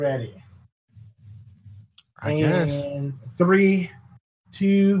Ready. I guess. And 3,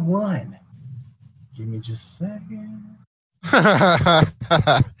 2, 1. Give me just a second.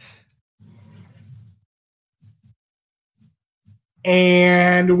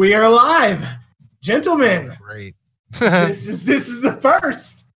 And we are live, gentlemen. Great. this is the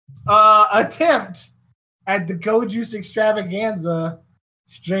first attempt at the Go Juice Extravaganza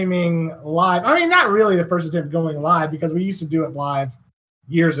streaming live. I mean, not really the first attempt going live because we used to do it live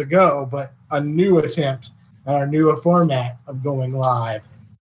years ago, but a new attempt at our newer format of going live.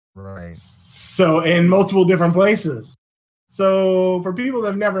 Right. So in multiple different places. So for people that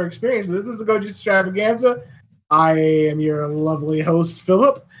have never experienced this is the Go Juice Extravaganza. I am your lovely host,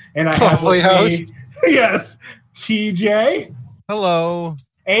 Philip, and I have with me, yes, TJ. Hello.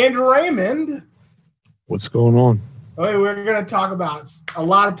 And Raymond. What's going on? Okay, we're going to talk about a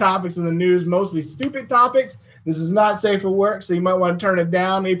lot of topics in the news, mostly stupid topics. This is not safe for work, so you might want to turn it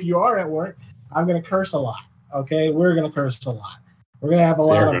down if you are at work. I'm going to curse a lot, okay? We're going to curse a lot. We're going to have a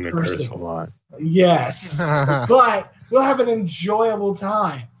lot of cursing. Curse a lot. Yes, but we'll have an enjoyable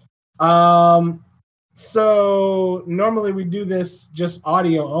time. So normally we do this just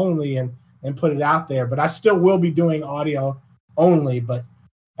audio only and put it out there, but I still will be doing audio only, but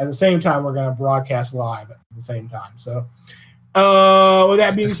at the same time, we're going to broadcast live at the same time. So with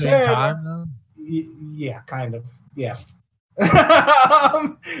that being said, yeah, kind of. Yeah.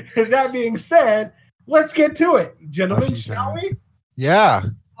 That being said, let's get to it, gentlemen, shall we? Yeah.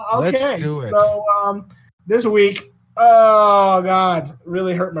 Okay. Let's do it. So this week, oh God,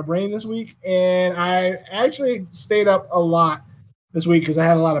 really hurt my brain this week. And I actually stayed up a lot this week because I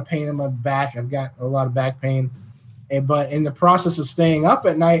had a lot of pain in my back. I've got a lot of back pain. But in the process of staying up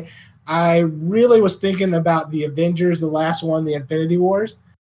at night, I really was thinking about the Avengers, the last one, the Infinity Wars,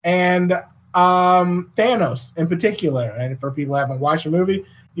 and Thanos in particular. And for people who haven't watched the movie,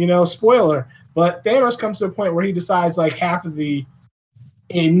 spoiler. But Thanos comes to a point where he decides like half of the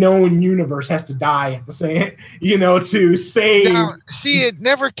known universe has to die at the same, to save. Now, see, it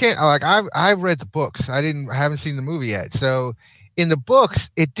never can. Like I've read the books. I haven't seen the movie yet. So in the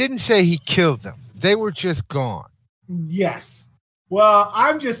books, it didn't say he killed them. They were just gone. Yes. Well,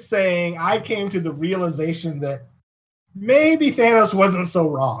 I'm just saying I came to the realization that maybe Thanos wasn't so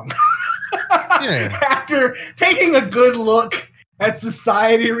wrong. Yeah. After taking a good look at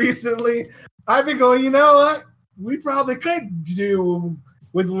society recently, I've been going, you know what? We probably could do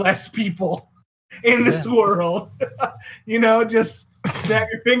with less people in this world. Just snap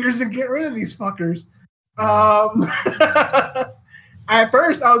your fingers and get rid of these fuckers. At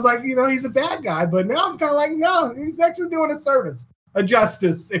first, I was like, he's a bad guy. But now I'm kind of like, no, he's actually doing a service, a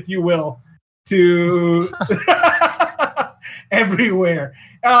justice, if you will, to everywhere.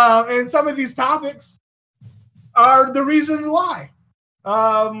 And some of these topics are the reason why.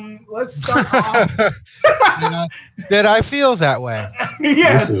 Let's start off. Did I feel that way?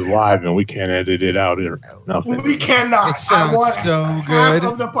 Yes. This is live and we can't edit it out or nothing. We cannot. It sounds I want so half good.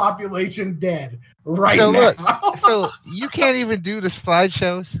 of the population dead right now. Look, so you can't even do the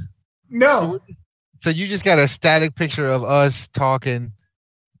slideshows? No. So you just got a static picture of us talking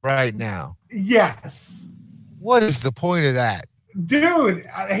right now? Yes. What is the point of that? Dude,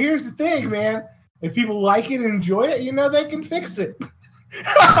 here's the thing, man. If people like it and enjoy it, they can fix it.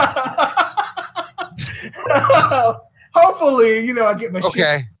 Hopefully, I get my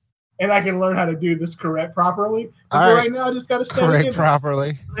shit and I can learn how to do this properly. Right now, I just got to study correct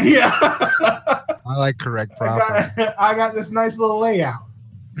properly. Yeah. I like correct properly. I got this nice little layout.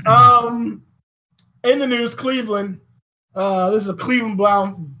 In the news, Cleveland, this is a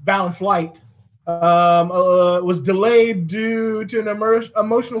Cleveland-bound flight, was delayed due to an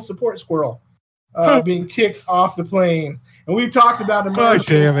emotional support squirrel being kicked off the plane. And we've talked about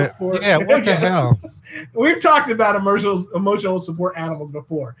emotional support. Yeah, what the hell? We've talked about emotional support animals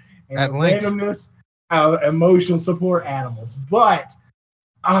before. And at length. Randomness of emotional support animals. But,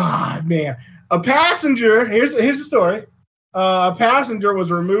 man. A passenger, here's the story. A passenger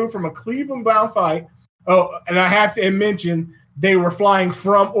was removed from a Cleveland-bound flight. Oh, and I have to mention, they were flying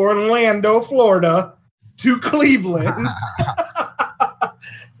from Orlando, Florida to Cleveland.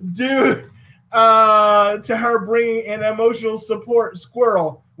 Dude. To her bringing an emotional support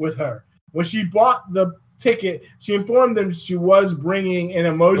squirrel with her. When she bought the ticket, she informed them she was bringing an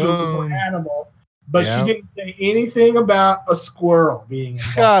emotional support animal, but she didn't say anything about a squirrel being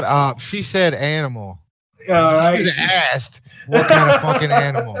involved. Shut up. She said animal. Right. She asked what kind of fucking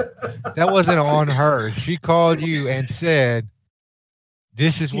animal. That wasn't on her. She called you and said,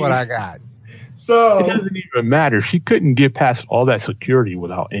 this is what I got. So doesn't even matter. She couldn't get past all that security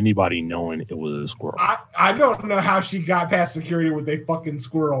without anybody knowing it was a squirrel. I don't know how she got past security with a fucking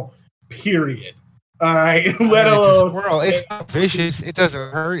squirrel. Period. All right. Let alone it's a squirrel. It's not vicious. It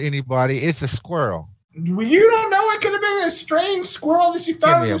doesn't hurt anybody. It's a squirrel. Well, you don't know. It could have been a strange squirrel that she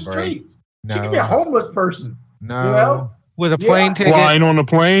found in the streets. No. She could be a homeless person. No. You know? With a plane ticket. Flying on a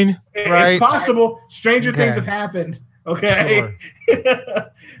plane? It's possible. Stranger things have happened. Okay.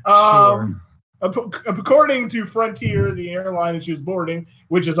 Sure. According to Frontier, the airline that she was boarding,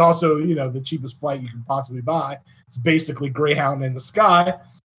 which is also, the cheapest flight you can possibly buy, it's basically Greyhound in the sky.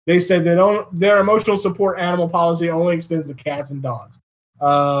 They said that their emotional support animal policy only extends to cats and dogs.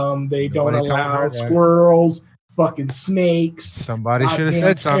 They don't allow squirrels, fucking snakes. Somebody should have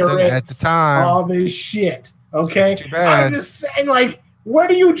said something at the time. All this shit. Okay, too bad. I'm just saying, like, where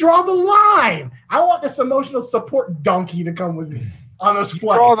do you draw the line? I want this emotional support donkey to come with me on this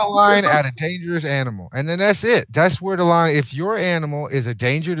flight. Draw the line at a dangerous animal, and then that's it. That's where the line. If your animal is a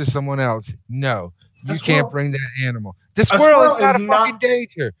danger to someone else, no, you can't bring that animal. The squirrel is not a fucking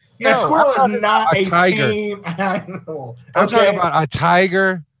danger. Yeah, squirrel is not a tame animal. I'm talking about a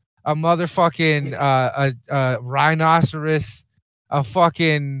tiger, a motherfucking a rhinoceros, a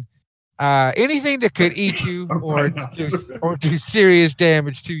fucking anything that could eat you or do serious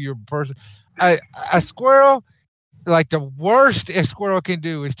damage to your person. A squirrel, like the worst a squirrel can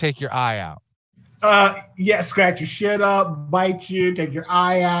do is take your eye out. Scratch your shit up, bite you, take your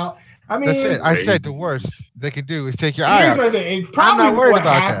eye out. I mean, that's it. I said the worst they can do is take your eye out. Probably I'm not worried what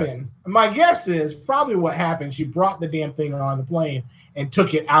about happened. That. My guess is probably what happened. She brought the damn thing on the plane and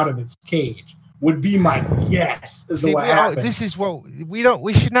took it out of its cage. Would be my guess is what happened. This is what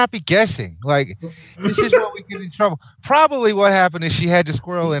we should not be guessing. Like, this is what we get in trouble. Probably what happened is she had the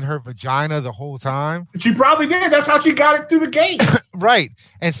squirrel in her vagina the whole time. She probably did. That's how she got it through the gate. Right.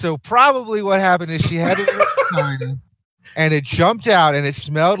 And so probably what happened is she had it in her vagina and it jumped out and it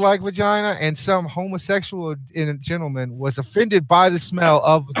smelled like vagina, and some homosexual gentleman was offended by the smell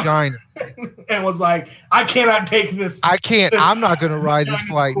of vagina. And was like, I cannot take this. I'm not going to ride this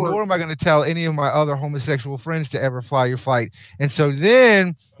flight, nor am I going to tell any of my other homosexual friends to ever fly your flight. And so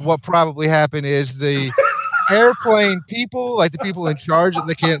then what probably happened is the airplane people, like the people in charge,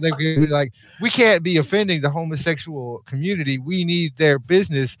 they can be like, we can't be offending the homosexual community. We need their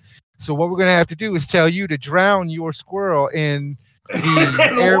business. So what we're going to have to do is tell you to drown your squirrel in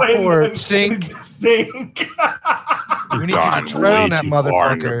the airport sink. We need you to drown that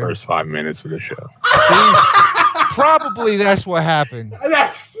motherfucker. In the first 5 minutes of the show. See, probably that's what happened.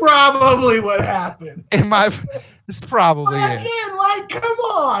 That's probably what happened. It's probably it. Again, like, come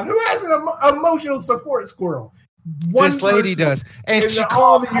on. Who has an emotional support squirrel? This lady does. And she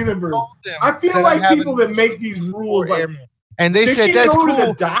all the universe. I feel like people that make these rules, like, and they said that's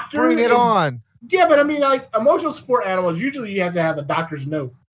cool. Bring it on. Yeah, but I mean, like, emotional support animals, usually you have to have a doctor's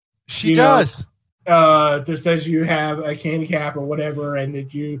note. She does. That says you have a handicap or whatever, and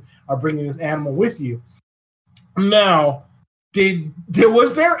that you are bringing this animal with you. Now,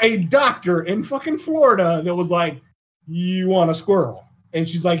 was there a doctor in fucking Florida that was like, you want a squirrel? And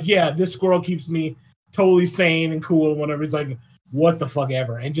she's like, yeah, this squirrel keeps me totally sane and cool and whatever. It's like, what the fuck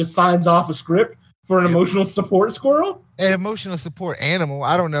ever. And just signs off a script for an emotional support squirrel? An emotional support animal.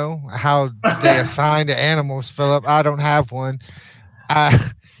 I don't know how they assign the animals, Philip. I don't have one. Ray,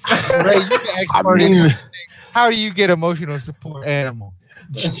 you're the expert in everything. How do you get emotional support animal?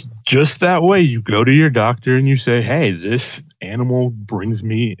 Just that way. You go to your doctor and you say, hey, this animal brings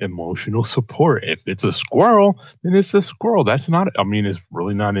me emotional support. If it's a squirrel, then it's a squirrel. It's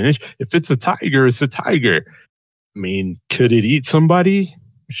really not an issue. If it's a tiger, it's a tiger. I mean, could it eat somebody?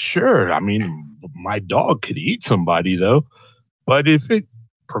 Sure. I mean, my dog could eat somebody, though. But if it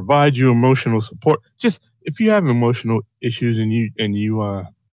provides you emotional support, just if you have emotional issues and you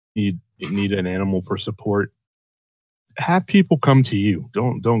need an animal for support, have people come to you.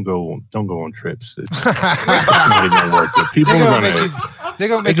 Don't go on trips. It's not even worth it. People they're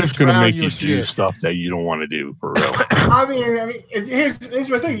gonna just make you do stuff that you don't want to do for real. I mean, here's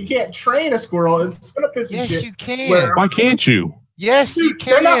my thing. You can't train a squirrel. It's gonna piss you shit. Yes, you can. Why can't you? Yes, you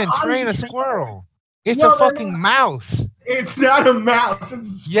can train a squirrel. It's a fucking mouse. It's not a mouse.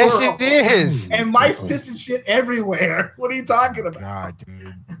 It's a squirrel. Yes, it is. And mice pissing shit everywhere. What are you talking about? God,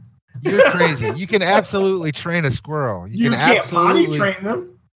 dude. You're crazy. You can absolutely train a squirrel. You can't potty train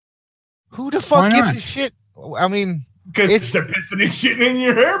them. Who the fuck gives a shit? I mean, because they're pissing and shitting in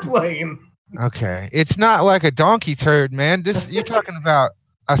your airplane. Okay. It's not like a donkey turd, man. You're talking about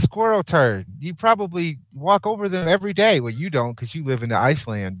a squirrel turd. You probably walk over them every day. Well, you don't because you live in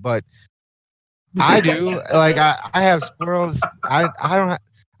Iceland, but I do. Like I have squirrels. I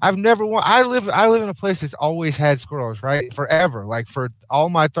I've never want. I live in a place that's always had squirrels, right? Forever, like for all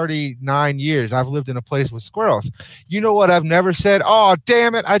my 39 years, I've lived in a place with squirrels. You know what? I've never said, "Oh,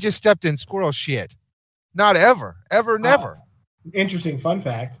 damn it! I just stepped in squirrel shit." Not ever, ever, never. Interesting fun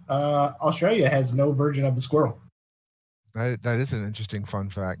fact: Australia has no version of the squirrel. That is an interesting fun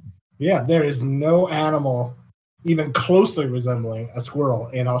fact. Yeah, there is no animal even closely resembling a squirrel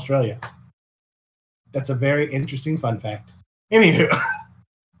in Australia. That's a very interesting fun fact. Anywho,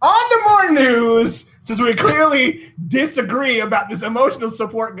 on to more news, since we clearly disagree about this emotional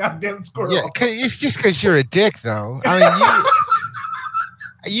support goddamn squirrel. Yeah, it's just because you're a dick, though. I mean,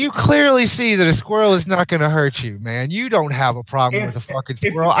 you clearly see that a squirrel is not going to hurt you, man. You don't have a problem with a fucking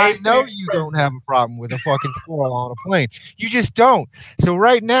squirrel. I know you don't have a problem with a fucking squirrel on a plane. You just don't. So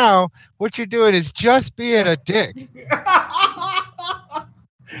right now, what you're doing is just being a dick. In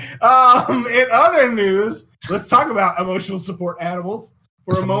other news, let's talk about emotional support animals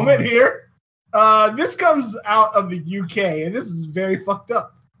for a moment here. This comes out of the UK, and this is very fucked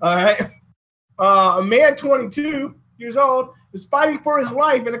up. All right. A man 22 years old is fighting for his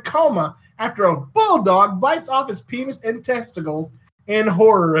life in a coma after a bulldog bites off his penis and testicles in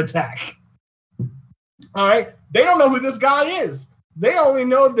horror attack. All right. They don't know who this guy is. They only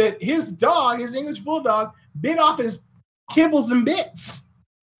know that his dog, his English bulldog, bit off his kibbles and bits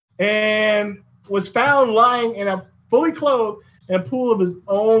and was found lying in a fully clothed in a pool of his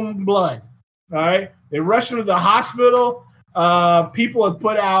own blood. All right. They rushed him to the hospital. People have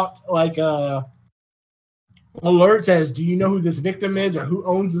put out like alerts as, do you know who this victim is or who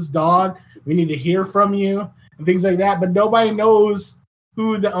owns this dog? We need to hear from you and things like that. But nobody knows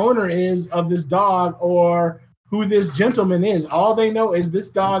who the owner is of this dog or who this gentleman is. All they know is this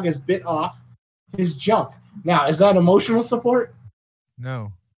dog has bit off his junk. Now, is that emotional support?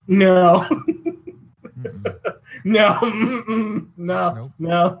 No. No. No. Nope.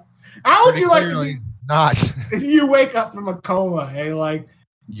 No. How would you like to be? Not. You wake up from a coma and like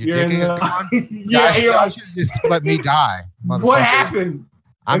you're in the, yeah, you should just let me die. What happened?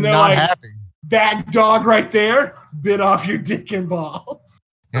 I'm not like, happy. That dog right there bit off your dick and balls.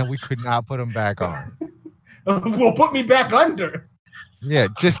 And we could not put him back on. Well, put me back under. Yeah,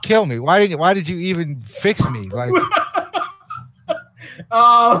 just kill me. Why did you even fix me? Like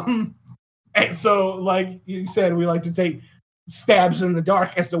and so like you said, we like to take stabs in the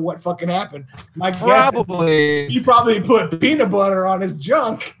dark as to what fucking happened. My guess is he probably put peanut butter on his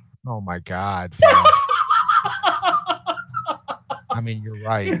junk. Oh my God. I mean, you're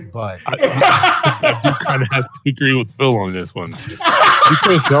right, but I do kind of have to agree with Phil on this one. He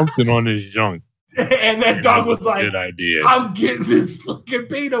put something on his junk. And that dog was like, good idea. I'm getting this fucking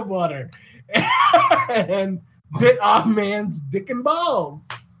peanut butter. And bit off man's dick and balls.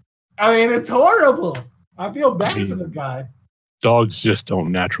 I mean, it's horrible. I feel bad for the guy. Dogs just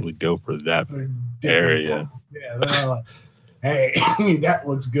don't naturally go for that area. Yeah, they're like, hey, that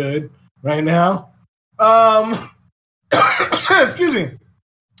looks good right now. Excuse me.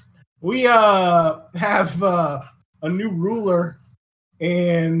 We have a new ruler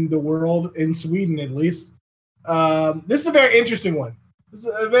in the world, in Sweden at least. This is a very interesting one. This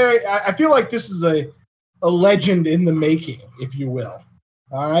is I feel like this is a legend in the making, if you will.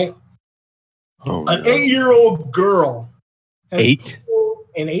 All right. An 8-year-old girl. An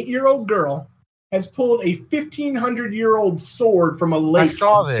 8-year-old girl has pulled a 1,500-year-old sword from a lake. I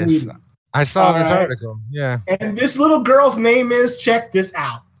saw this. Sweden. I saw this article. Yeah. And this little girl's name is, check this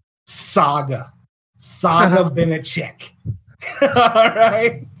out, Saga Benacek. All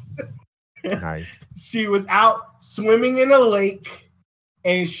right. Nice. She was out swimming in a lake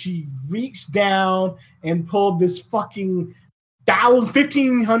and she reached down and pulled this fucking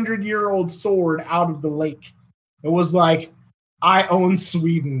 1,500-year-old sword out of the lake. It was like, I own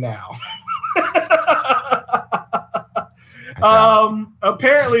Sweden now.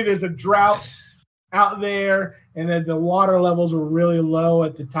 Apparently there's a drought out there and that the water levels were really low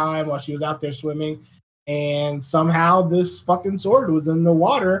at the time while she was out there swimming. And somehow this fucking sword was in the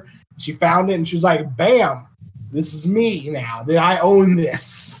water. She found it and she was like, bam, this is me now. I own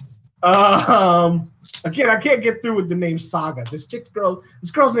this. Again, I can't get through with the name Saga. This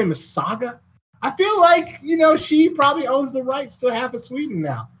girl's name is Saga. I feel like, she probably owns the rights to half of Sweden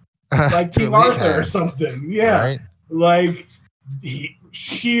now. Like King Arthur or something. Yeah. Right. Like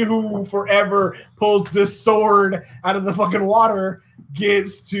she who forever pulls this sword out of the fucking water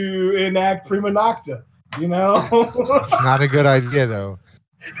gets to enact prima nocta. It's not a good idea, though.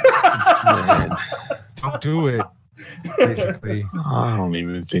 Don't do it. Basically, I don't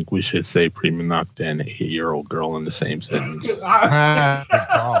even think we should say prima nocta and an 8-year-old girl in the same sentence.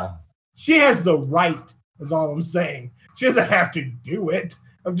 She has the right, is all I'm saying. She doesn't have to do it.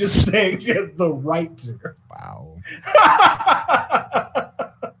 I'm just saying she has the right to. Wow.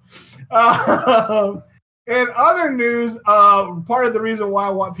 In other news, part of the reason why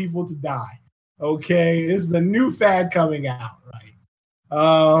I want people to die, okay, is the new fad coming out,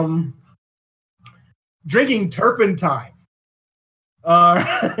 right? Drinking turpentine.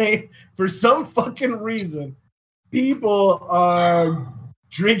 Right? For some fucking reason, people are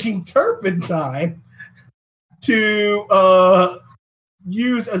drinking turpentine to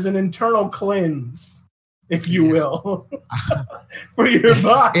use as an internal cleanse, if you will, for your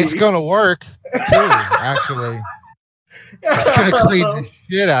body. It's going to work, too, actually. It's going to clean the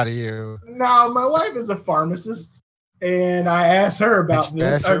shit out of you. Now, my wife is a pharmacist, and I asked her about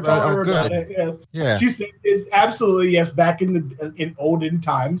this. I told her about it. Yes. Yeah. She said, "It's absolutely yes." Back in olden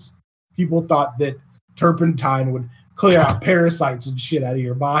times, people thought that turpentine would clear out parasites and shit out of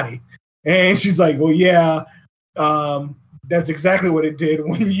your body, and she's like, "Well, yeah, that's exactly what it did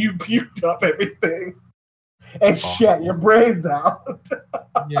when you puked up everything and shit your brains out."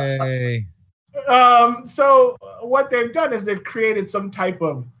 Yay. So what they've done is they've created some type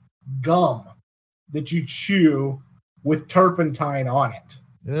of gum that you chew with turpentine on it.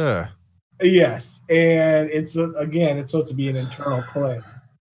 Yeah. Yes, and it's supposed to be an internal cleanse.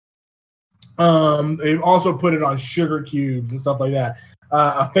 They've also put it on sugar cubes and stuff like that.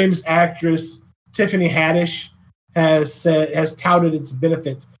 A famous actress, Tiffany Haddish, has touted its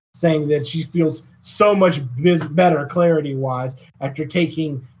benefits, saying that she feels so much better clarity-wise after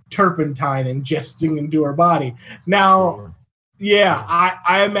taking turpentine ingesting into her body. Now, yeah,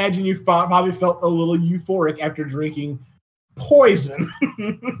 I imagine you probably felt a little euphoric after drinking poison.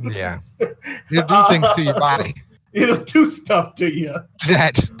 Yeah. It'll do things to your body. It'll do stuff to you.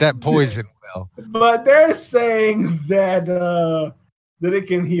 That poison will. But they're saying that it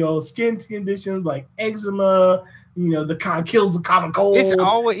can heal skin conditions like eczema. You know, the kind kills the common cold. It's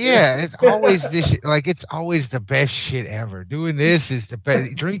always this. Like, it's always the best shit ever. Doing this is the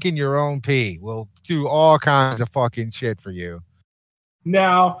best. Drinking your own pee will do all kinds of fucking shit for you.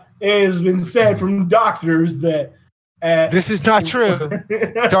 Now, it has been said from doctors that this is not true.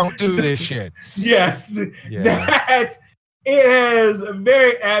 Don't do this shit. Yes, that it has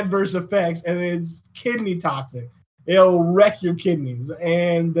very adverse effects and it's kidney toxic. It'll wreck your kidneys,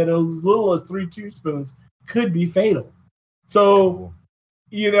 and that as little as 3 teaspoons could be fatal. So,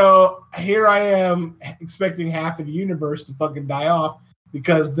 you know, here I am expecting half of the universe to fucking die off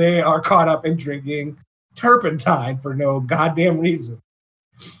because they are caught up in drinking turpentine for no goddamn reason.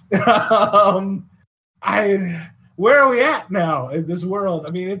 Where are we at now in this world?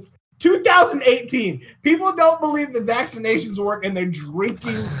 I mean, it's 2018. People don't believe the vaccinations work and they're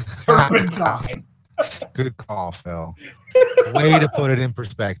drinking turpentine. Good call, Phil. Way to put it in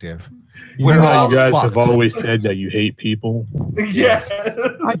perspective. You know how you guys have always said that you hate people? Yes.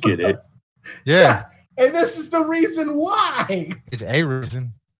 I get it. Yeah. And this is the reason why. It's a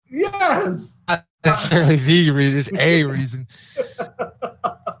reason. Yes. Not necessarily the reason. It's a reason.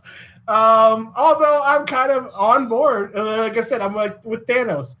 Although I'm kind of on board. Like I said, I'm like with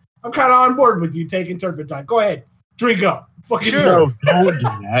Thanos. I'm kind of on board with you taking turpentine. Go ahead. Drink up. Fucking no, don't do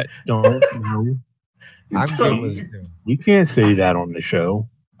that. Don't. No. I'm good with it. We can't say that on the show.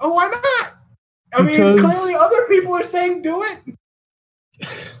 Oh, why not? I mean, clearly other people are saying do it.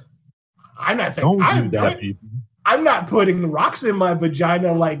 I'm not saying don't do that, people. I'm not putting rocks in my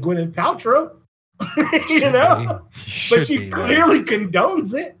vagina like Gwyneth Paltrow. You know? But she clearly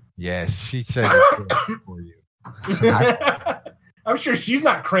condones it. Yes, she said it for you. I'm sure she's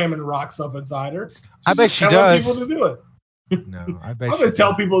not cramming rocks up inside her. I bet she does. People to do it. No, I bet. I'm going to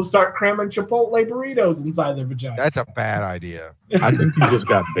tell people to start cramming Chipotle burritos inside their vagina. That's a bad idea. I think you just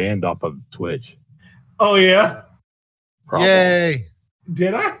got banned off of Twitch. Oh, yeah? Probably. Yay.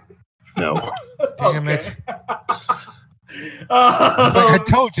 Did I? No. Damn it. I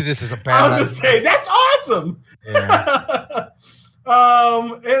told you this is a bad idea. I was going to say, that's awesome. Yeah.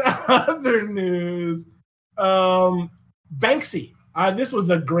 In other news, Banksy. This was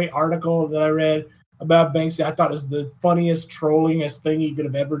a great article that I read about Banksy. I thought it was the funniest, trollingest thing he could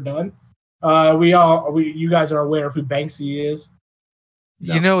have ever done. You guys are aware of who Banksy is?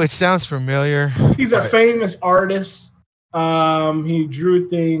 No. You know, it sounds familiar. He's a famous artist. He drew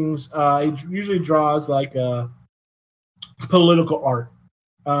things. He usually draws like political art,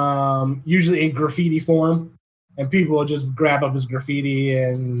 usually in graffiti form. And people will just grab up his graffiti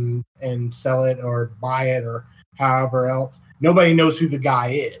and sell it or buy it or however else. Nobody knows who the guy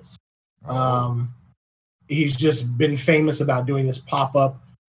is. He's just been famous about doing this pop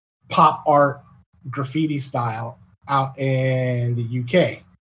art graffiti style out in the UK.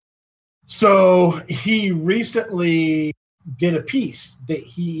 So he recently did a piece that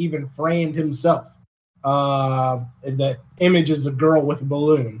he even framed himself. The image is a girl with a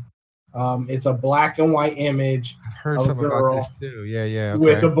balloon. It's a black and white image. I've heard of something a girl about this too. Yeah. Okay.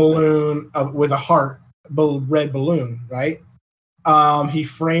 With a balloon, with a heart, red balloon, right? He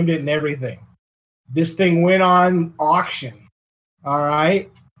framed it and everything. This thing went on auction. All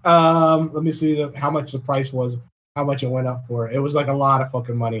right. Let me see how much the price was, how much it went up for. It was like a lot of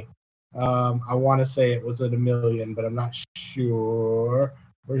fucking money. I want to say it was at $1 million, but I'm not sure.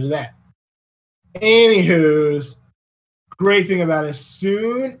 Where's it at? Anywho's, great thing about it, as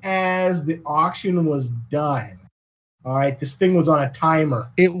soon as the auction was done, all right, this thing was on a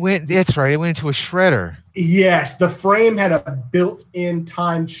timer. That's right. It went into a shredder. Yes, the frame had a built-in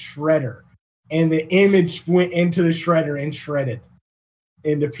time shredder, and the image went into the shredder and shredded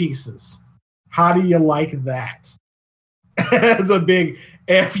into pieces. How do you like that? It's a big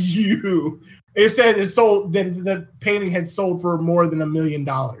FU. It said it sold, that the painting had sold for more than $1 million.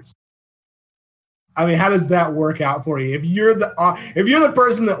 I mean, how does that work out for you? If you're the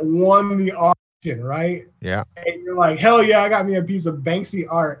person that won the auction, right? Yeah. And you're like, hell yeah, I got me a piece of Banksy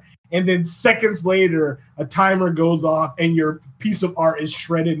art. And then seconds later, a timer goes off and your piece of art is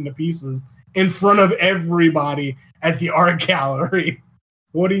shredded into pieces in front of everybody at the art gallery.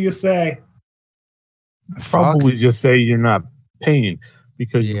 What do you say? Probably just say you're not paying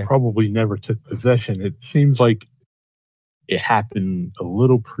because you probably never took possession. It seems like it happened a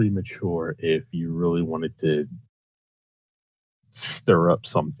little premature if you really wanted to stir up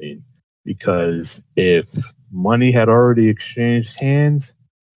something. Because if money had already exchanged hands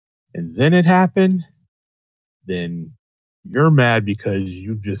and then it happened, then you're mad because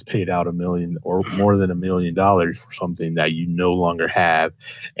you just paid out $1 million or more than $1 million for something that you no longer have,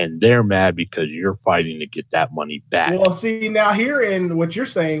 and they're mad because you're fighting to get that money back. Well, see, now herein what you're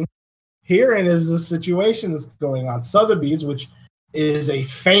saying, herein is the situation that's going on. Sotheby's, which is a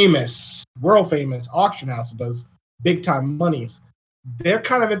famous, world famous auction house that does big time monies, they're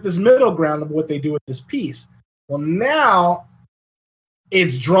kind of at this middle ground of what they do with this piece. Well, now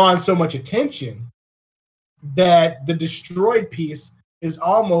it's drawn so much attention that the destroyed piece is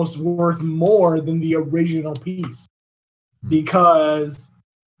almost worth more than the original piece because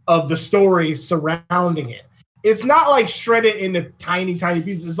of the story surrounding it. It's not like shredded into tiny, tiny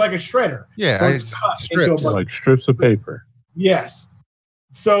pieces. It's like a shredder. Yeah, so it's cut into a bunch. Like strips of paper. Yes.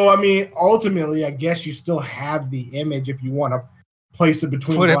 So, I mean, ultimately, I guess you still have the image if you want to place it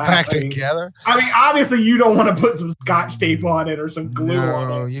between. Put it back together. I mean, obviously, you don't want to put some scotch tape on it or some glue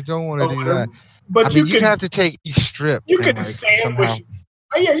on it. No, you don't want to do that. But you'd have to take each strip. You could sandwich.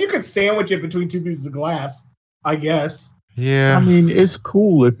 Yeah, you could sandwich it between two pieces of glass, I guess. Yeah. I mean, it's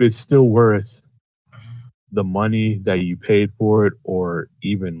cool if it's still worth the money that you paid for it, or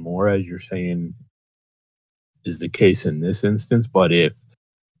even more, as you're saying, is the case in this instance. But if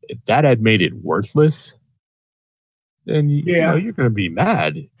that had made it worthless, then you know, you're going to be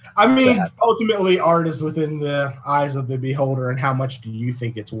mad. I mean, ultimately, art is within the eyes of the beholder, and how much do you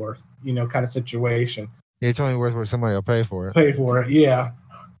think it's worth? You know, kind of situation. Yeah, it's only worth what somebody will pay for it. Pay for it, yeah.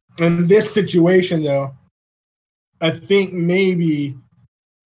 In this situation, though, I think maybe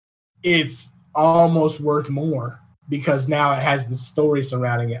it's almost worth more because now it has the story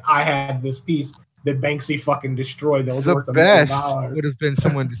surrounding it. I had this piece that Banksy fucking destroyed that was worth $1 million. The best would have been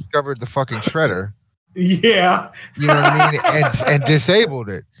someone discovered the fucking shredder. Yeah. You know what I mean? And disabled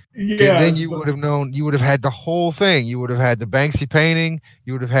it. Yeah. And then you would have known, you would have had the whole thing. You would have had the Banksy painting.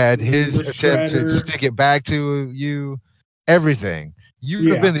 You would have had his attempt to stick it back to you. Everything. You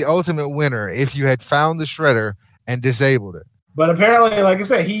would have been the ultimate winner if you had found the shredder and disabled it. But apparently, like I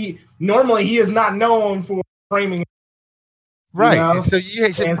said, he is not known for framing. Right. You know? And so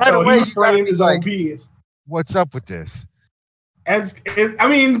he framed his own piece. What's up with this? I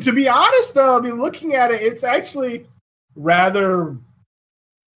mean, to be honest, though, I mean, looking at it, it's actually rather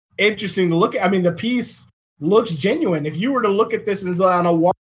interesting to look at. I mean, the piece looks genuine. If you were to look at this on a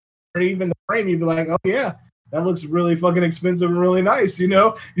wall or even the frame, you'd be like, oh, yeah, that looks really fucking expensive and really nice. You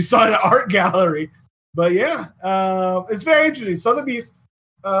know, you saw it in an art gallery. But yeah, it's very interesting. Sotheby's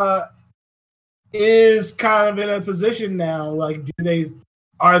is kind of in a position now. Like,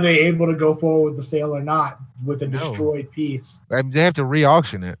 are they able to go forward with the sale or not with a destroyed piece? I mean, they have to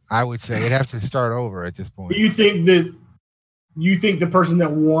re-auction it. I would say it'd have to start over at this point. Do you think the person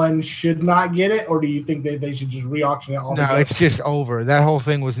that won should not get it, or do you think that they should just re-auction it all? No, it's just over. That whole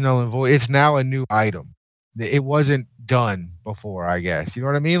thing was null and void. It's now a new item. It wasn't done before, I guess. You know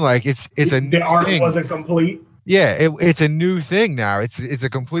what I mean? Like it's a new the art thing. Wasn't complete. Yeah, it's a new thing now. It's a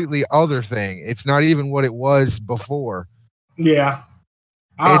completely other thing. It's not even what it was before. Yeah.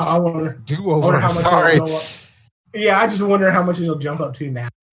 I wonder do over. How much Sorry. Yeah, I just wonder how much it'll jump up to now.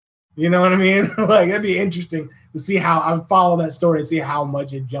 You know what I mean? Like, it'd be interesting to see how I follow that story and see how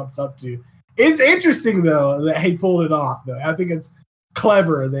much it jumps up to. It's interesting though that he pulled it off. Though I think it's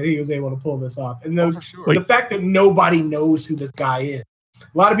clever that he was able to pull this off, and for sure. the fact that nobody knows who this guy is.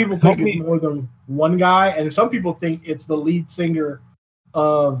 A lot of people think it's more than one guy, and some people think it's the lead singer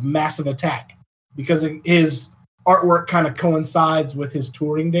of Massive Attack because his artwork kind of coincides with his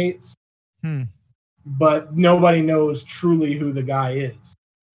touring dates. But nobody knows truly who the guy is.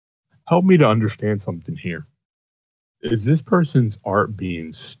 Help me to understand something here. Is this person's art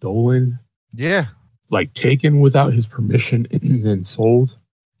being stolen? Yeah. Like taken without his permission and then sold?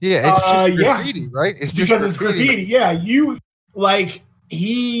 Yeah, it's just graffiti, right? It's just because it's graffiti. Yeah,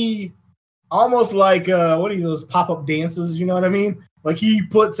 he almost like what are those pop-up dances? You know what I mean? Like he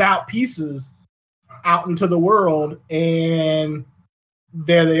puts out pieces out into the world, and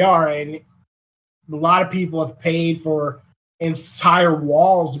there they are. And a lot of people have paid for entire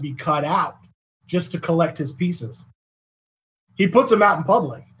walls to be cut out just to collect his pieces. He puts them out in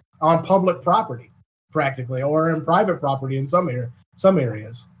public, on public property, practically, or in private property in some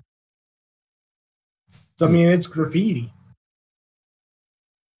areas. So, I mean, it's graffiti.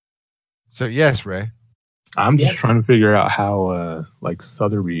 So, yes, Ray. I'm just trying to figure out how, like,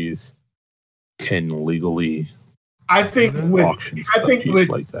 Sotheby's can legally. I think with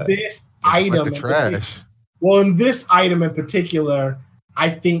like this item, like the trash. Well, in this item in particular, I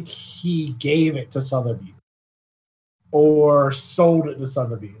think he gave it to Sotheby's or sold it to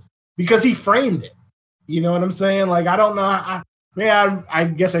Sotheby's because he framed it. You know what I'm saying? Like, I don't know. I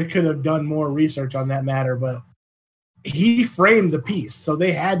guess I could have done more research on that matter, but he framed the piece, so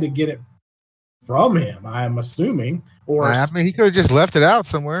they had to get it from him, I'm assuming. Or I mean, he could have just left it out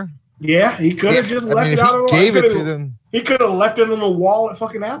somewhere. Yeah, he could have just left it out. He gave it to them. He could have left it on the wall at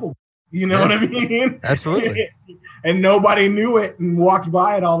fucking Apple. You know what I mean? Absolutely. And nobody knew it and walked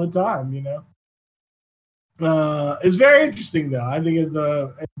by it all the time, you know? It's very interesting, though. I think it's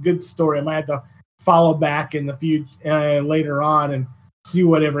a good story. I might have to follow back in the future later on and see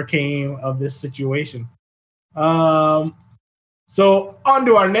whatever came of this situation. So on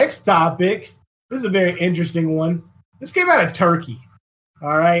to our next topic. This is a very interesting one. This came out of Turkey.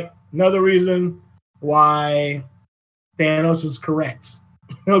 All right. Another reason why Thanos is correct.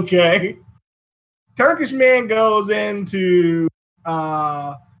 Okay. Turkish man goes into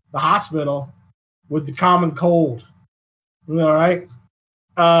the hospital with the common cold. All right.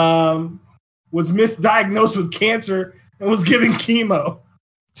 Was misdiagnosed with cancer and was given chemo.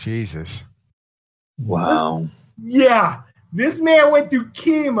 Jesus. Wow. This man went through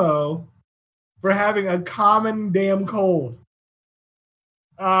chemo for having a common damn cold.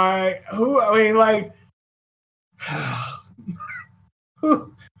 All right.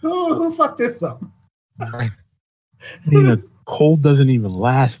 Who fucked this up? I mean, a cold doesn't even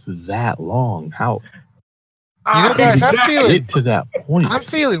last that long. How? Guys, I'm feeling to that point. I'm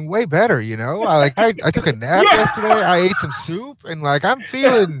feeling way better. I took a nap yesterday. I ate some soup, and I'm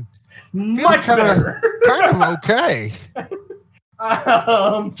feeling much better. Kind of okay.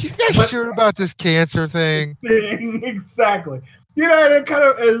 You guys sure about this cancer thing? Exactly. It kind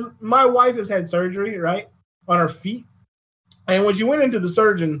of. My wife has had surgery, right, on her feet, and when she went into the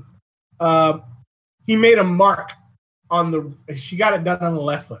surgeon, he made a mark on she got it done on the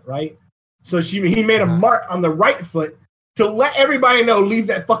left foot, right? So he made a mark on the right foot to let everybody know, leave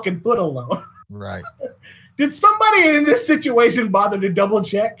that fucking foot alone. Right. Did somebody in this situation bother to double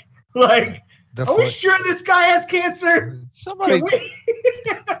check? Are we sure this guy has cancer? Somebody.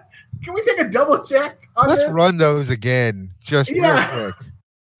 Can we take a double check on Let's this? run those again, just real quick.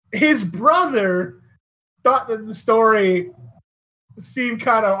 His brother thought that the story seemed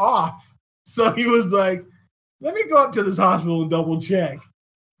kind of off. So he was like, let me go up to this hospital and double check.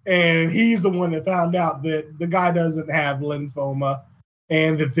 And he's the one that found out that the guy doesn't have lymphoma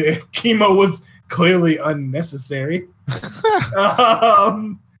and that the chemo was clearly unnecessary. This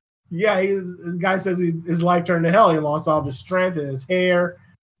guy says his life turned to hell. He lost all of his strength and his hair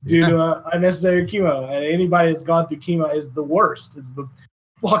due to unnecessary chemo. And anybody that's gone through chemo is the worst. It's the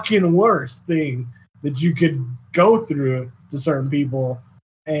fucking worst thing that you could go through to certain people.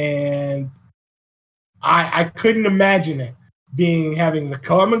 And I couldn't imagine it having the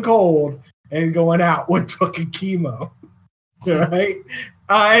common cold and going out with fucking chemo. Right?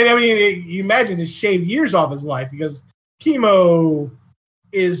 And I mean, you imagine it shaved years off his life because chemo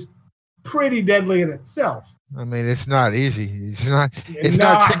is pretty deadly in itself. I mean, it's not easy. It's not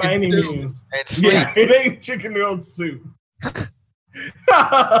by any means. Yeah, it ain't chicken noodle soup.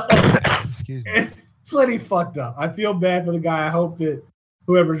 Excuse me. It's plenty fucked up. I feel bad for the guy. I hope that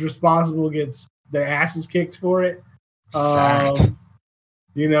whoever's responsible gets their asses kicked for it. Sacked.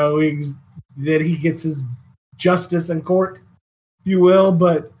 You know, that he gets his justice in court, if you will.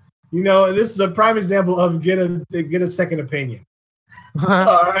 But you know, this is a prime example of get a second opinion. All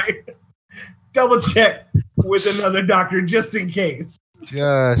right, double check with another doctor just in case.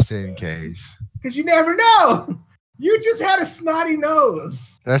 Just in case, because you never know. You just had a snotty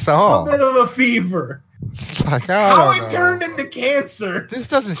nose. That's all. A bit of a fever. It's like, how it turned into cancer. This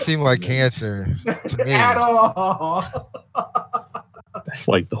doesn't seem like cancer to me at all. That's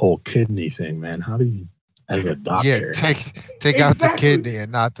like the whole kidney thing, man. How do you, as a doctor, take out the kidney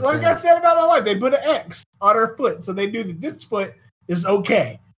and not the like thing. I said about my wife, they put an X on her foot, so they knew that this foot is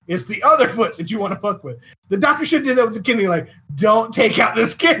okay. It's the other foot that you want to fuck with. The doctor should do that with the kidney. Like, don't take out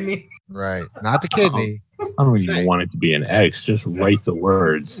this kidney. Right, not the kidney. I don't even want it to be an X. Just write the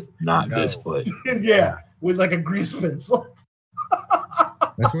words, not this foot. Yeah, with like a grease pencil.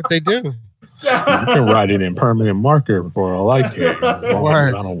 That's what they do. You can write it in permanent marker for all I care. Get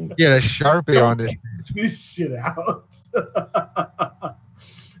a Sharpie on this shit out.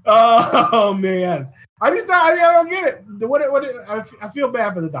 Oh man, I don't get it. I feel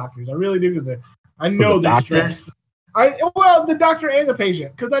bad for the doctors. I really do, because I know they're stressed. The doctor and the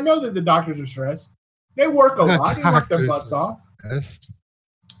patient, because I know that the doctors are stressed. They work a lot. They work their butts off. Yes.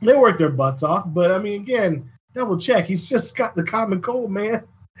 They work their butts off. But I mean, again, double check. He's just got the common cold, man.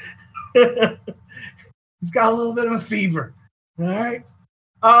 He's got a little bit of a fever. All right.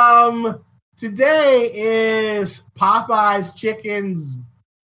 Today is Popeye's Chicken's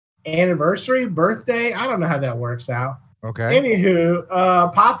birthday. I don't know how that works out. Okay. Anywho,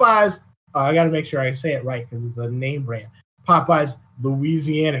 Popeye's. I got to make sure I say it right because it's a name brand. Popeye's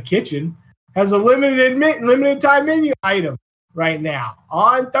Louisiana Kitchen has a limited time menu item right now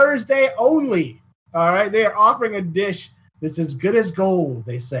on Thursday only. All right, they are offering a dish that's as good as gold.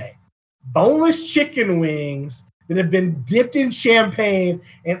 They say boneless chicken wings that have been dipped in champagne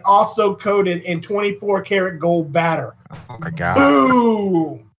and also coated in 24 karat gold batter. Oh my god!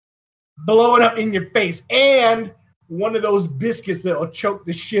 Boom! Blow it up in your face, and one of those biscuits that will choke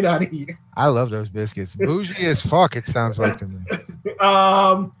the shit out of you. I love those biscuits. Bougie as fuck, it sounds like to me.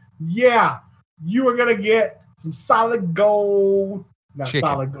 Yeah, you are gonna get some solid gold,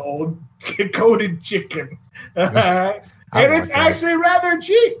 coated chicken. All right, and it's actually rather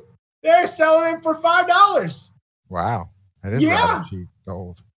cheap. They're selling it for $5. Wow, that is rather cheap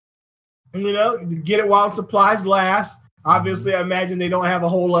gold. You know, get it while supplies last. Obviously, I imagine they don't have a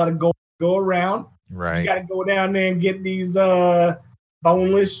whole lot of gold to go around. Right. You got to go down there and get these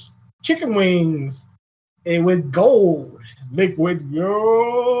boneless chicken wings with gold, liquid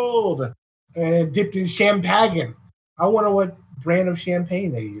gold, and dipped in champagne. I wonder what brand of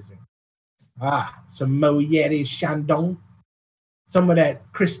champagne they're using. Some Moët Chandon, some of that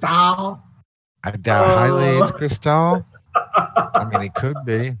Cristal. I doubt highly it's Cristal. I mean, it could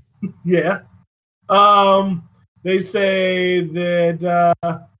be. Yeah. They say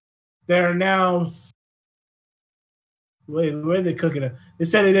that they're now. Where are they cooking it? They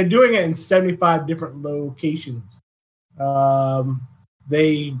said they're doing it in 75 different locations.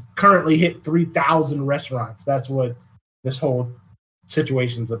 They currently hit 3,000 restaurants. That's what this whole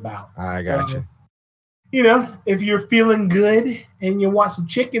situation's about. I got you. You know, if you're feeling good and you want some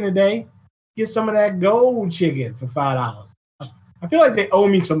chicken today, get some of that gold chicken for $5. I feel like they owe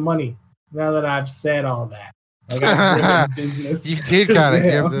me some money now that I've said all that. Business. You did kind of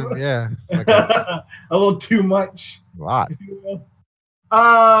give them, yeah. Okay. A little too much. A lot.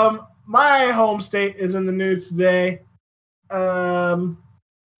 My home state is in the news today.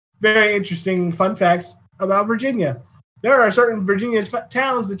 Very interesting fun facts about Virginia. There are certain Virginia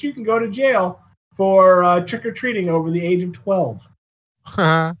towns that you can go to jail for trick-or-treating over the age of 12.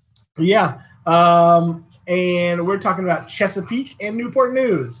 Yeah. And we're talking about Chesapeake and Newport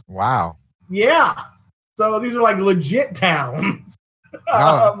News. Wow. Yeah. So these are like legit towns.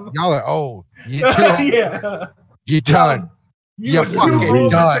 Y'all are old. You're too old. Yeah. You're done. You're fucking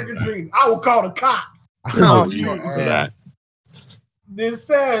done. I will call the cops. This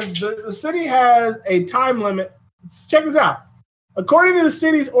says the city has a time limit. Check this out. According to the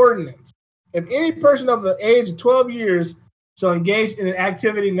city's ordinance, if any person of the age of 12 years shall engage in an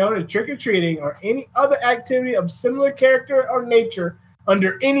activity known as trick-or-treating or any other activity of similar character or nature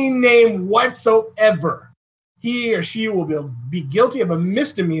under any name whatsoever, he or she will be guilty of a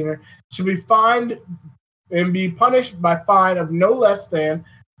misdemeanor, should be fined and be punished by fine of no less than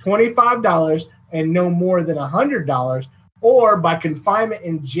 $25 and no more than $100, or by confinement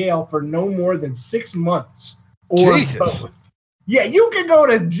in jail for no more than 6 months, or both. Yeah, you can go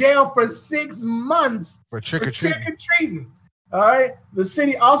to jail for 6 months for trick-or-treating. All right. The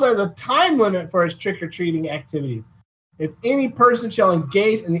city also has a time limit for its trick-or-treating activities. If any person shall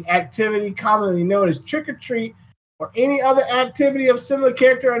engage in the activity commonly known as trick-or-treat or any other activity of similar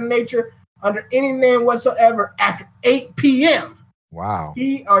character and nature under any name whatsoever after 8 p.m., wow,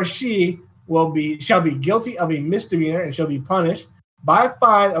 he or she shall be guilty of a misdemeanor and shall be punished by a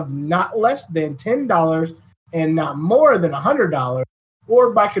fine of not less than $10 and not more than $100,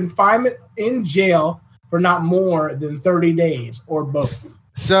 or by confinement in jail for not more than 30 days, or both.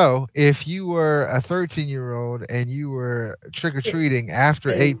 So, if you were a 13-year-old and you were trick-or-treating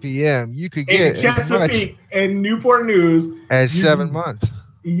after 8 p.m., you could get Chesapeake and Newport News as 7 months.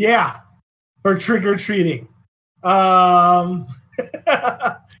 Yeah, for trick-or-treating. And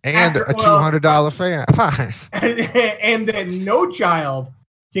a $200 fine. And that no child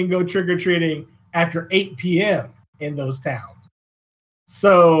can go trick-or-treating after 8 p.m. in those towns.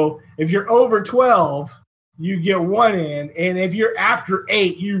 So if you're over 12, you get one in, and if you're after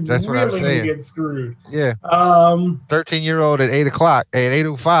 8, that's really gonna get screwed. Yeah. 13-year-old at 8 o'clock, at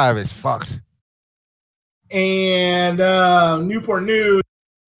 8:05 is fucked. And Newport News,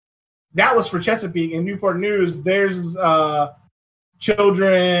 that was for Chesapeake. In Newport News, there's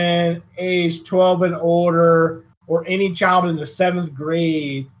children aged 12 and older, or any child in the 7th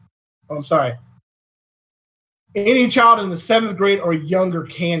grade. Oh, I'm sorry. Any child in the 7th grade or younger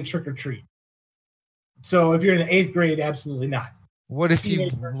can trick or treat. So if you're in the 8th grade, absolutely not. What if you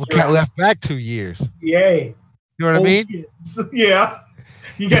got left back 2 years? Yay. You know what I mean? Kids. Yeah.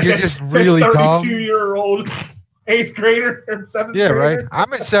 You're just really 32-year-old 8th grader or 7th grader. Yeah, right.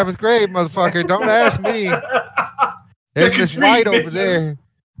 I'm in 7th grade, motherfucker. Don't ask me. There's this light over there.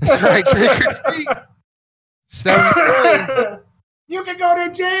 That's right. Trick or treat. 7th grade. You can go to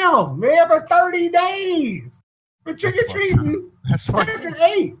jail, man, for 30 days for trick or treating. That's after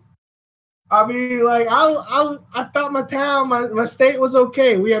 8. I mean, like, I thought my town, my state was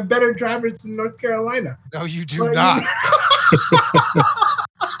okay. We have better drivers in North Carolina. No, you do not.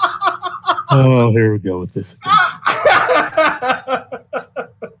 Oh, here we go with this.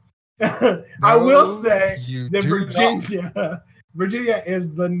 I will say that Virginia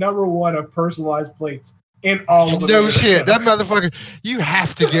is the number one of personalized plates in all of No shit. That motherfucker, you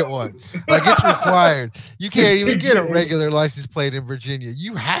have to get one. Like, it's required. You can't even get a regular license plate in Virginia.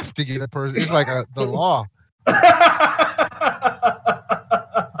 You have to get a person. It's like the law.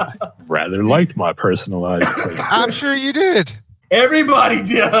 Rather liked my personalized plate. I'm sure you did. Everybody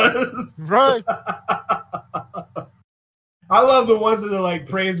does. Right. I love the ones that are like,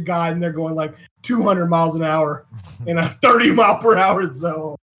 praise God, and they're going like 200 miles an hour in a 30 mile per hour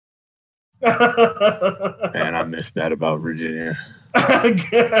zone. Man, I missed that about Virginia. Yeah,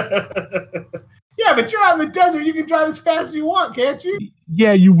 but you're out in the desert. You can drive as fast as you want, can't you?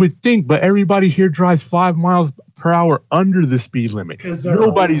 Yeah, you would think, but everybody here drives 5 miles per hour under the speed limit.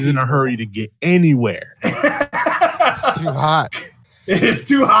 Nobody's in a hurry to get anywhere. It's too hot. It's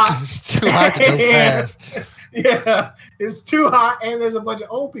too hot. It's too hot to go fast. Yeah, it's too hot, and there's a bunch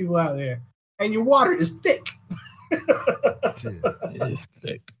of old people out there, and your water is thick. It is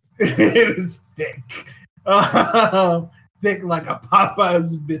thick. It is thick. Thick like a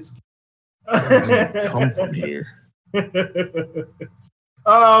Popeye's biscuit. Come from here. I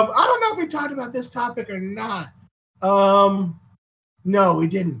don't know if we talked about this topic or not. No, we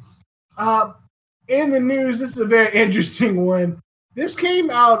didn't. In the news, this is a very interesting one. This came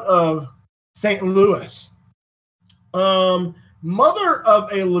out of St. Louis. Mother of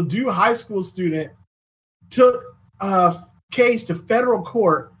a Ladue High School student took a case to federal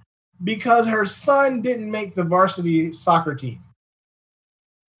court because her son didn't make the varsity soccer team.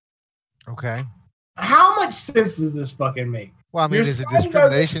 Okay. How much sense does this fucking make? Well, I mean, is it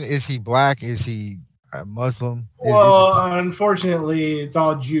discrimination? Is he black? Is he Muslim? Unfortunately, it's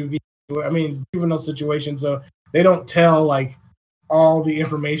all juvenile situation, so they don't tell like all the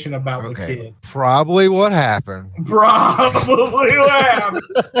information about the kid. Probably what happened.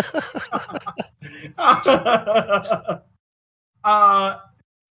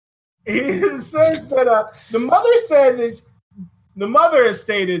 It says that the mother said that the mother has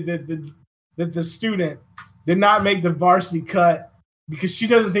stated that the student did not make the varsity cut because she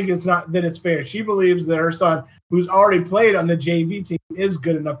doesn't think it's fair. She believes that her son, who's already played on the JV team, is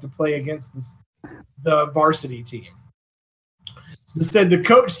good enough to play against the varsity team. So said the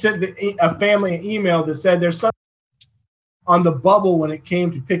coach sent a family an email that said their son on the bubble when it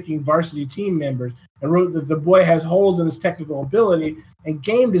came to picking varsity team members, and wrote that the boy has holes in his technical ability and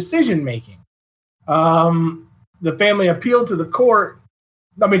game decision making. The family appealed to the coach,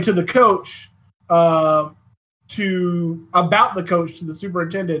 to the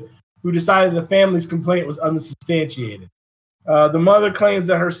superintendent, who decided the family's complaint was unsubstantiated. The mother claims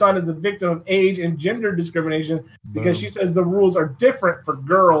that her son is a victim of age and gender discrimination because she says the rules are different for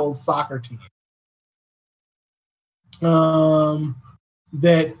girls' soccer team.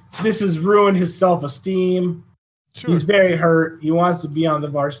 That this has ruined his self-esteem. Sure. He's very hurt. He wants to be on the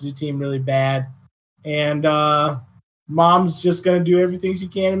varsity team really bad. And mom's just going to do everything she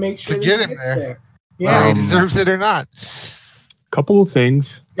can to make sure to get he him there. Yeah. Whether he deserves it or not. Couple of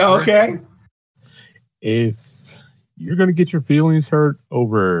things. Oh, okay. If you're going to get your feelings hurt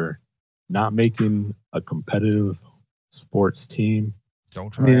over not making a competitive sports team,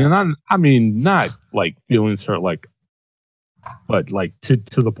 don't try. I mean, not like feelings hurt, like, but like to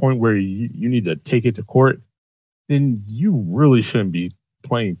the point where you need to take it to court, then you really shouldn't be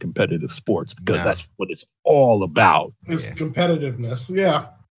playing competitive sports because that's what it's all about. It's competitiveness. Yeah.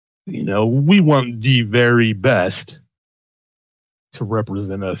 You know, we want the very best to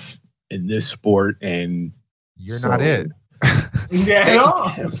represent us in this sport, and you're not it.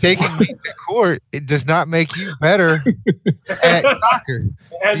 Taking me to court, it does not make you better at soccer.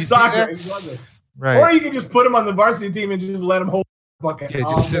 At soccer, exactly. Right. Or you can just put him on the varsity team and just let him hold the bucket. Yeah,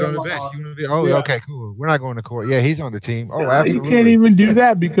 just sit on the bench. You want to be, okay, cool. We're not going to court. Yeah, he's on the team. Oh, absolutely. You can't even do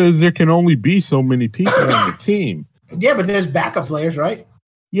that because there can only be so many people on the team. Yeah, but there's backup players, right?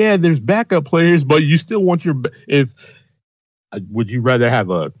 Yeah, there's backup players, but you still want would you rather have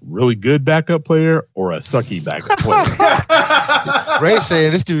a really good backup player or a sucky backup player? Ray's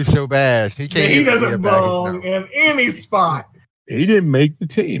saying this dude's so bad. He can't. He doesn't belong in any spot. He didn't make the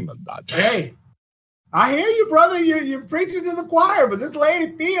team. Hey, I hear you, brother. You're preaching to the choir, but this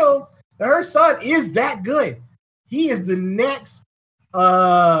lady feels that her son is that good. He is the next,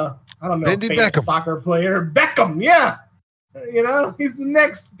 I don't know, soccer player. Beckham, yeah. You know, he's the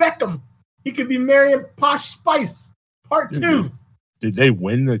next Beckham. He could be marrying Posh Spice. Part 2. Did they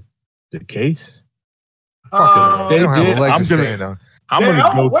win the case? They don't have a leg to stand on. I'm going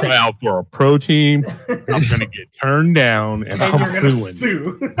to go try out for a pro team. I'm going to get turned down, and I'm suing.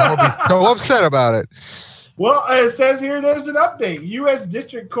 I'm going to be so upset about it. Well, it says here there's an update. U.S.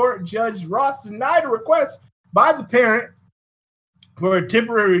 District Court Judge Ross denied a request by the parent for a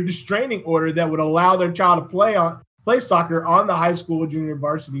temporary restraining order that would allow their child to play soccer on the high school junior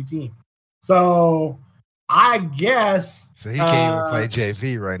varsity team. So I guess... So he can't even play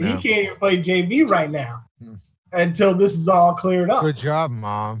JV right now. He can't even play JV right now until this is all cleared up. Good job,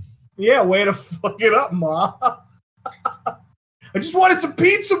 Mom. Yeah, way to fuck it up, Mom. I just wanted some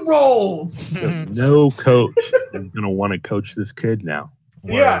pizza rolls. No coach is going to want to coach this kid now.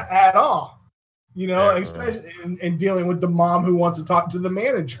 Yeah, at all. You know, especially in dealing with the mom who wants to talk to the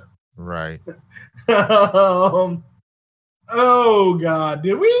manager. Right. Oh, God.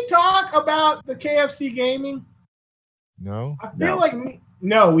 Did we talk about the KFC gaming? No. I feel like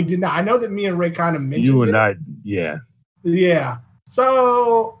no, we did not. I know that me and Ray kind of mentioned you and I, yeah. Yeah.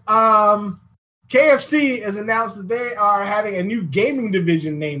 So, KFC has announced that they are having a new gaming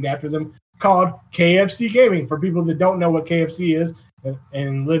division named after them called KFC Gaming. For people that don't know what KFC is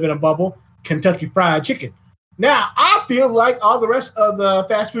and live in a bubble, Kentucky Fried Chicken. Now, I feel like all the rest of the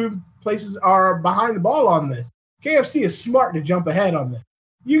fast food places are behind the ball on this. KFC is smart to jump ahead on this.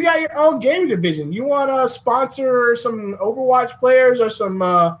 You got your own gaming division. You want to sponsor some Overwatch players or some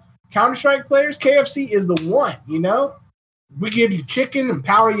Counter-Strike players? KFC is the one, you know? We give you chicken and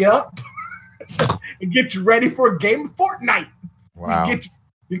power you up and get you ready for a game of Fortnite. Wow. You get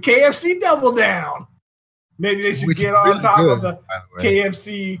your KFC double down. Maybe they should get on top of the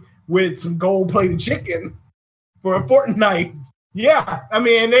KFC with some gold-plated chicken for a Fortnite. Yeah, I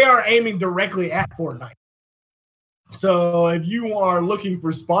mean, they are aiming directly at Fortnite. So if you are looking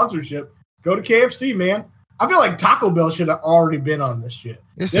for sponsorship, go to KFC, man. I feel like Taco Bell should have already been on this shit.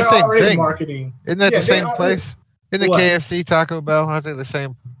 It's the same thing. Marketing. Isn't that the same place? Isn't it KFC, Taco Bell? Aren't they the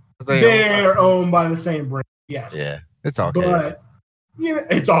same? They're owned by the same brand. Yes. Yeah, it's all KFC. But, you know,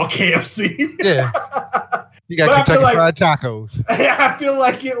 it's all KFC. Yeah. You got Kentucky Fried Tacos. I feel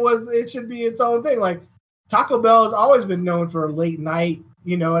like it should be its own thing. Like Taco Bell has always been known for a late night,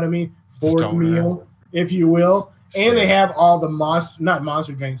 you know what I mean? Fourth meal, if you will. And they have all the not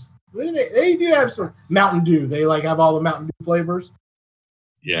monster drinks. They do have some Mountain Dew. They like have all the Mountain Dew flavors.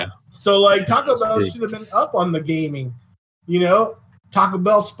 Yeah. So like Taco Bell should have been up on the gaming. You know, Taco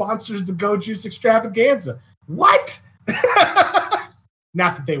Bell sponsors the Go Juice Extravaganza. What?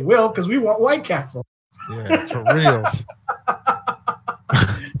 Not that they will, because we want White Castle. Yeah, for reals.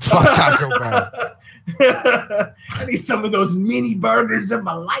 Fuck Taco Bell. I need some of those mini burgers in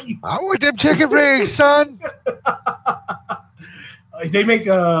my life. I want them chicken rings, son. They make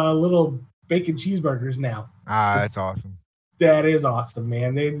little bacon cheeseburgers now. That's awesome. That is awesome,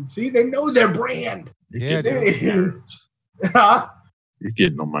 man. They know their brand. Yeah, You're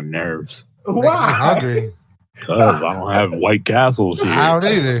getting on my nerves. Why? Hungry. Because I don't have White Castles here. I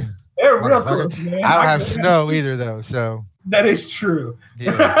don't either. They're real close, man. I don't have snow either, though. So that is true.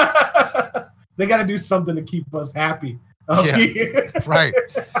 Yeah. They got to do something to keep us happy. Yeah. Right.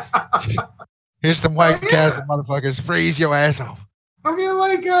 Here's some White Castle motherfuckers. Freeze your ass off. I feel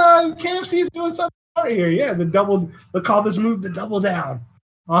like KFC is doing something right here. Yeah, they call this move the double down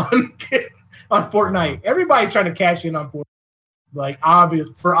on Fortnite. Everybody's trying to cash in on Fortnite, like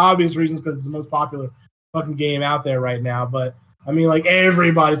for obvious reasons, because it's the most popular fucking game out there right now. But I mean, like,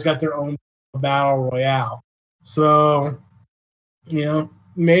 everybody's got their own battle royale. So,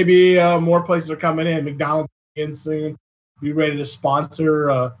 maybe more places are coming in. McDonald's in soon. Be ready to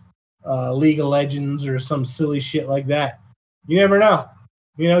sponsor League of Legends or some silly shit like that. You never know.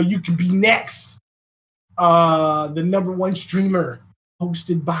 You could be next. The #1 streamer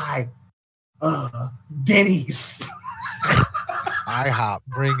hosted by Denny's. IHOP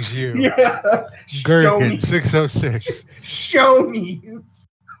brings you Gherkin 606. Shoney's.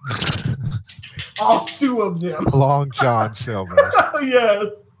 All two of them. Long John Silver. Yes.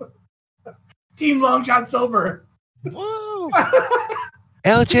 Team Long John Silver. Woo.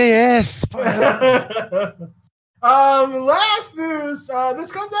 LJS. Last news.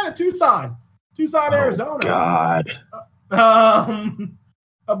 This comes out of Tucson, Arizona. God.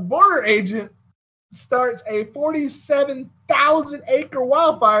 A border agent starts a 47,000-acre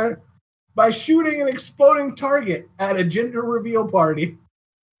wildfire by shooting an exploding target at a gender reveal party.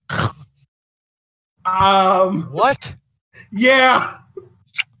 What? Yeah.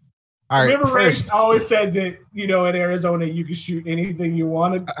 All right. Remember, Ray always said that in Arizona you could shoot anything you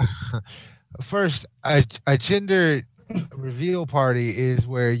wanted. First, a gender reveal party is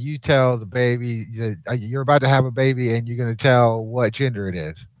where you tell the baby that you're about to have a baby, and you're going to tell what gender it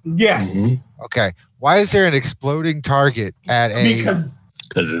is. Yes. Mm-hmm. Okay. Why is there an exploding target at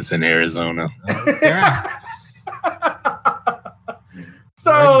because it's in Arizona. Yeah.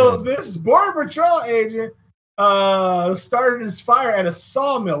 So this Border Patrol agent started his fire at a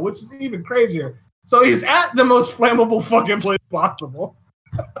sawmill, which is even crazier. So he's at the most flammable fucking place possible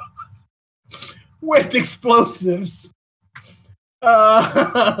with explosives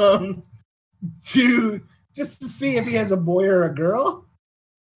to see if he has a boy or a girl.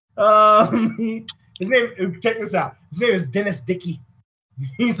 His name, check this out. His name is Dennis Dickey.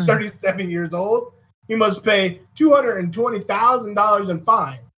 He's 37 years old. He must pay $220,000 in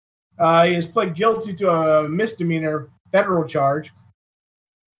fine. He has pled guilty to a misdemeanor federal charge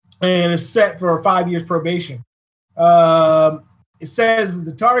and is set for 5 years probation. It says that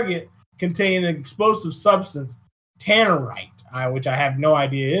the target contained an explosive substance, tannerite, which I have no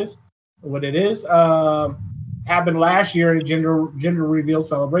idea what it is. Happened last year at a gender reveal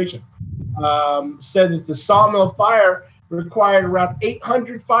celebration. Said that the sawmill fire required around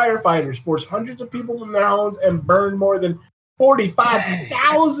 800 firefighters, forced hundreds of people from their homes, and burned more than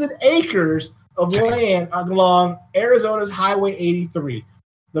 45,000 acres of land along Arizona's Highway 83.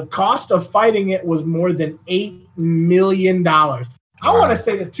 The cost of fighting it was more than $8 million. I want to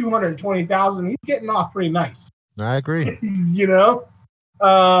say that $220,000. He's getting off pretty nice. I agree. And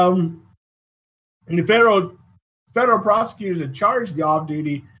the federal prosecutors had charged the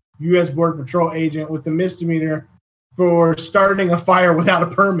off-duty U.S. Border Patrol agent with the misdemeanor for starting a fire without a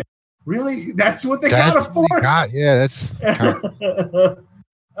permit. Really? That's what they got it for? Yeah, that's.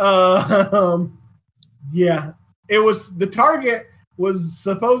 Yeah. It was the target was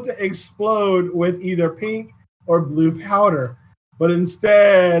supposed to explode with either pink or blue powder, but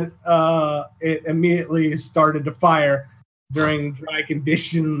instead, it immediately started to fire during dry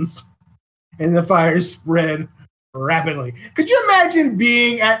conditions, and the fire spread rapidly. Could you imagine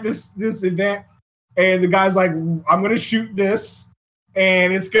being at this event and the guy's like, I'm going to shoot this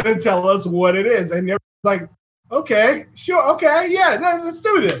and it's going to tell us what it is. And you're like, okay, sure. Okay. Yeah. Let's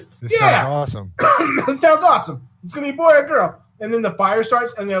do this. This sounds awesome. It sounds awesome. It's going to be a boy or girl. And then the fire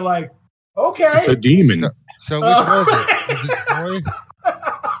starts and they're like, okay. It's a demon. So which was it? Is it boy?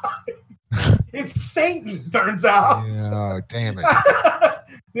 It's Satan, turns out. Yeah, oh, damn it.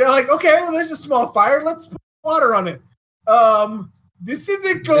 They're like, okay, well, there's a small fire. Let's put water on it. This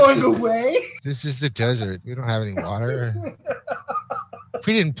isn't going away. This is the desert. We don't have any water.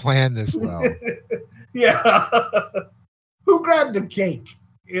 We didn't plan this well. Yeah. Who grabbed the cake?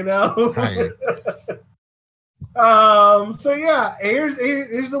 Right. So yeah, here's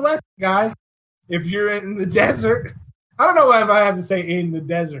the lesson, guys. If you're in the desert, I don't know if I have to say in the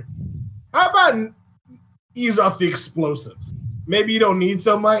desert. How about ease off the explosives? Maybe you don't need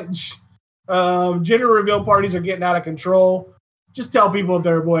so much. Gender reveal parties are getting out of control. Just tell people if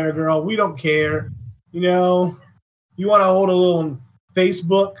they're a boy or girl. We don't care. you want to hold a little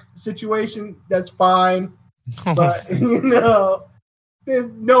Facebook situation, that's fine. But, there's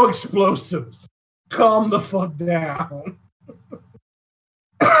no explosives. Calm the fuck down.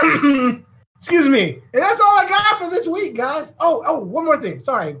 Excuse me. And that's all I got for this week, guys. Oh, one more thing.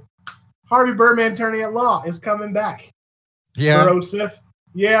 Sorry. Harvey Birdman Attorney at Law is coming back. Yeah.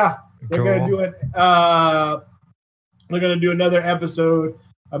 Yeah. They're going to do it. They're going to do another episode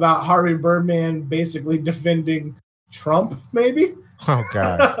about Harvey Birdman basically defending Trump, maybe. Oh,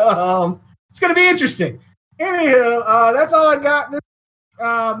 God. It's going to be interesting. Anywho, that's all I got.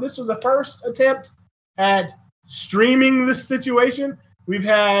 This was the first attempt at streaming this situation. We've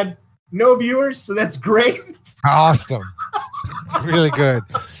had no viewers, so that's great. Awesome. Really good.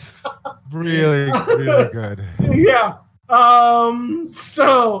 Really good. Yeah.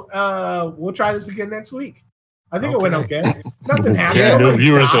 So we'll try this again next week. I think it went okay. Nothing happened. Yeah, no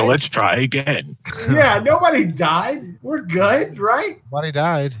viewers, died. so let's try again. Yeah, nobody died. We're good, right? Nobody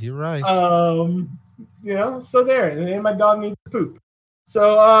died. You're right. So there. And my dog needs to poop.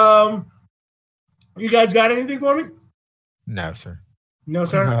 So, you guys got anything for me? No, sir. No,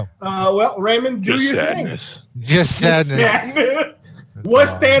 sir. No. Well, Raymond, do Just your sadness. thing. Just sadness.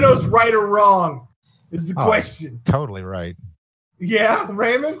 Was Thanos right or wrong? Is the question. Totally right. Yeah,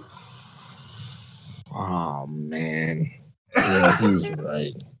 Raymond? Oh, man. Yeah, he was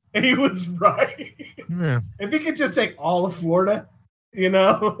right. He was right. Yeah. If he could just take all of Florida, Anyway,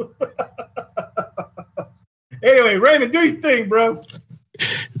 Raymond, do your thing, bro.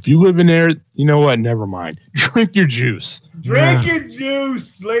 If you live in there, you know what? Never mind. Drink your juice. Drink your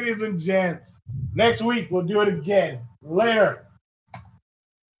juice, ladies and gents. Next week, we'll do it again. Later.